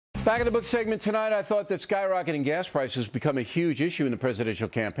Back in the book segment tonight, I thought that skyrocketing gas prices become a huge issue in the presidential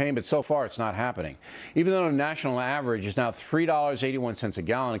campaign, but so far it's not happening. Even though the national average is now $3.81 a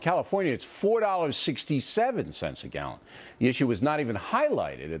gallon, in California it's $4.67 a gallon. The issue was not even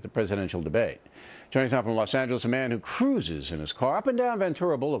highlighted at the presidential debate. Joining us now from Los Angeles, a man who cruises in his car up and down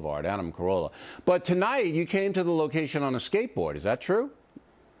Ventura Boulevard, Adam Carolla. But tonight you came to the location on a skateboard. Is that true?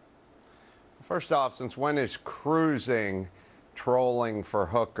 First off, since when is cruising trolling for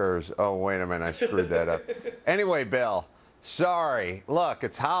hookers? Oh, wait a minute, I screwed that up. Anyway, Bill, sorry. Look,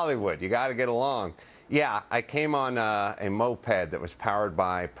 it's Hollywood. You got to get along. Yeah, I came on a moped that was powered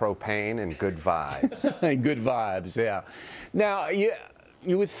by propane and good vibes. Good vibes, yeah. Now, you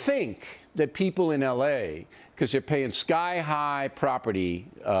would think that people in L.A., because they're paying sky-high property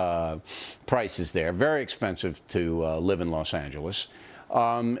prices there, very expensive to live in Los Angeles.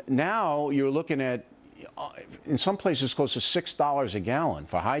 Now you're looking at, in some places, close to $6 a gallon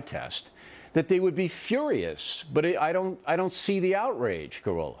for high test, that they would be furious. But I don't see the outrage,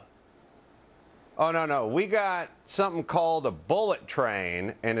 Carolla. Oh, no. We got something called a bullet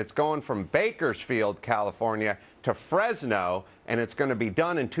train, and it's going from Bakersfield, California, to Fresno, and it's going to be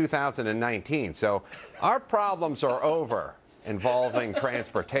done in 2019. So our problems are over involving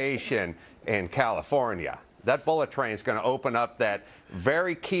transportation in California. That bullet train is going to open up that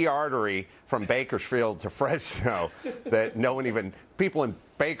very key artery from Bakersfield to Fresno that people in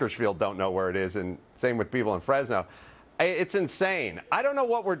Bakersfield don't know where it is, and same with people in Fresno. It's insane. I don't know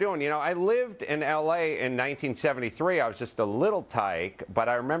what we're doing. You know, I lived in L.A. in 1973. I was just a little tyke, but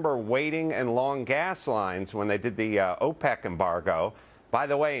I remember waiting in long gas lines when they did the OPEC embargo. By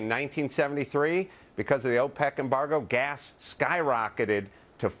the way, in 1973, because of the OPEC embargo, gas skyrocketed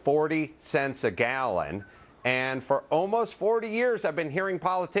to 40 cents a gallon. And for almost 40 years, I've been hearing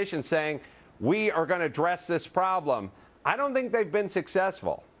politicians saying, we are going to address this problem. I don't think they've been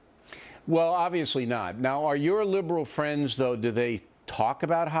successful. Well, obviously not. Now, are your liberal friends, though, do they talk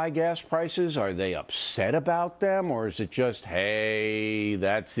about high gas prices? Are they upset about them? Or is it just, hey,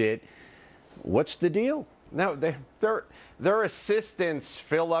 that's it? What's the deal? No, their assistants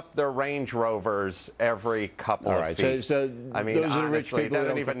fill up their Range Rovers every couple of feet. So I mean, those are the rich honestly, people they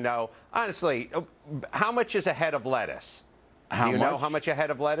don't even know. Honestly, how much is a head of lettuce? Do you know how much a head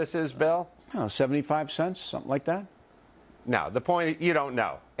of lettuce is, Bill? 75 cents, something like that. No, the point, you don't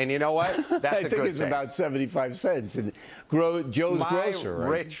know. And you know what? That's a good thing. I think it's about 75 cents. And Joe's Grocer, right?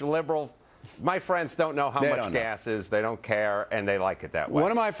 Rich liberal. My friends don't know how much gas is. They don't care, and they like it that way.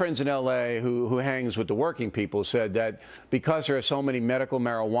 One of my friends in L.A. who hangs with the working people said that because there are so many medical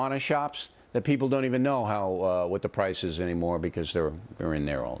marijuana shops, that people don't even know what the price is anymore because they're in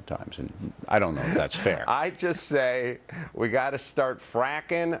there all the time. And I don't know if that's fair. I just say we got to start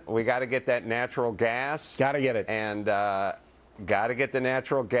fracking. We got to get that natural gas. Got to get it. And got to get the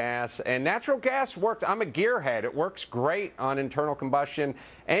natural gas. And natural gas works. I'm a gearhead. It works great on internal combustion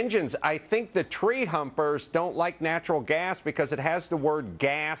engines. I think the tree humpers don't like natural gas because it has the word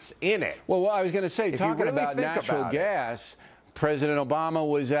gas in it. Well, I was going to say, talking about natural gas, President Obama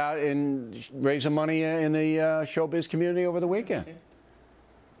was out and raising money in the showbiz community over the weekend.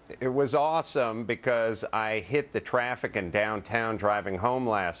 It was awesome because I hit the traffic in downtown driving home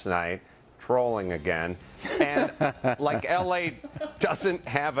last night, trolling again, and like L.A. doesn't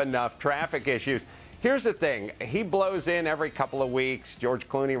have enough traffic issues. Here's the thing. He blows in every couple of weeks. George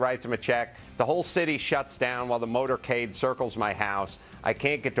Clooney writes him a check. The whole city shuts down while the motorcade circles my house. I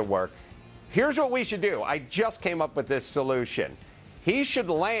can't get to work. Here's what we should do. I just came up with this solution. He should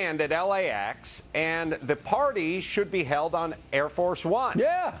land at LAX, and the party should be held on Air Force One.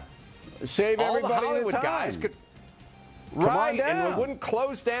 Yeah. Save everybody all the Hollywood the time. guys could. Right, and we wouldn't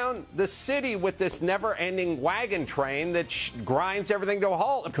close down the city with this never-ending wagon train that grinds everything to a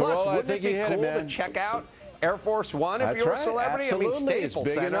halt. And plus, wouldn't it be cool to check out Air Force One if you're a celebrity? Absolutely. I mean,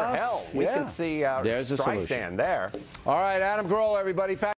 Staples Center, hell, we can see Streisand there. All right, Adam Carolla, everybody.